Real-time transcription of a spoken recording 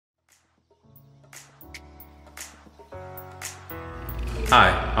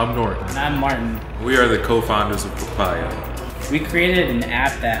Hi, I'm Norton. And I'm Martin. We are the co-founders of Papaya. We created an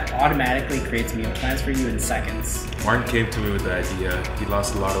app that automatically creates meal plans for you in seconds. Martin came to me with the idea. He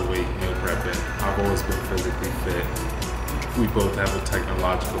lost a lot of weight meal prepping. I've always been physically fit. We both have a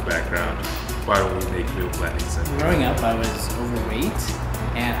technological background. Why don't we make meal planning simple? Growing up, I was overweight,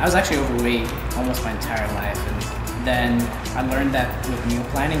 and I was actually overweight almost my entire life. And then I learned that with meal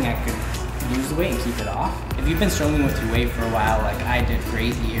planning, I could lose the weight and keep it off. If you've been struggling with your weight for a while, like I did for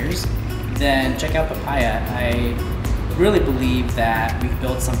 8 years, then check out Papaya. I really believe that we've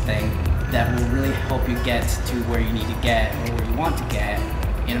built something that will really help you get to where you need to get or where you want to get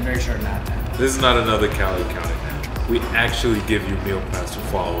in a very short amount of time. This is not another calorie counting app. We actually give you meal plans to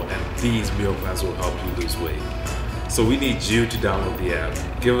follow, and these meal plans will help you lose weight. So we need you to download the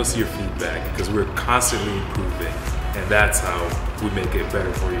app. Give us your feedback because we're constantly improving, and that's how we make it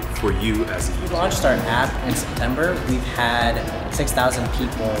better for you as a user. We launched our app in September. We've had 6,000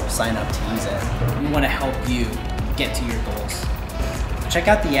 people sign up to use it. We want to help you get to your goals. Check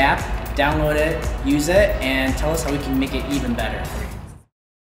out the app, download it, use it, and tell us how we can make it even better for you.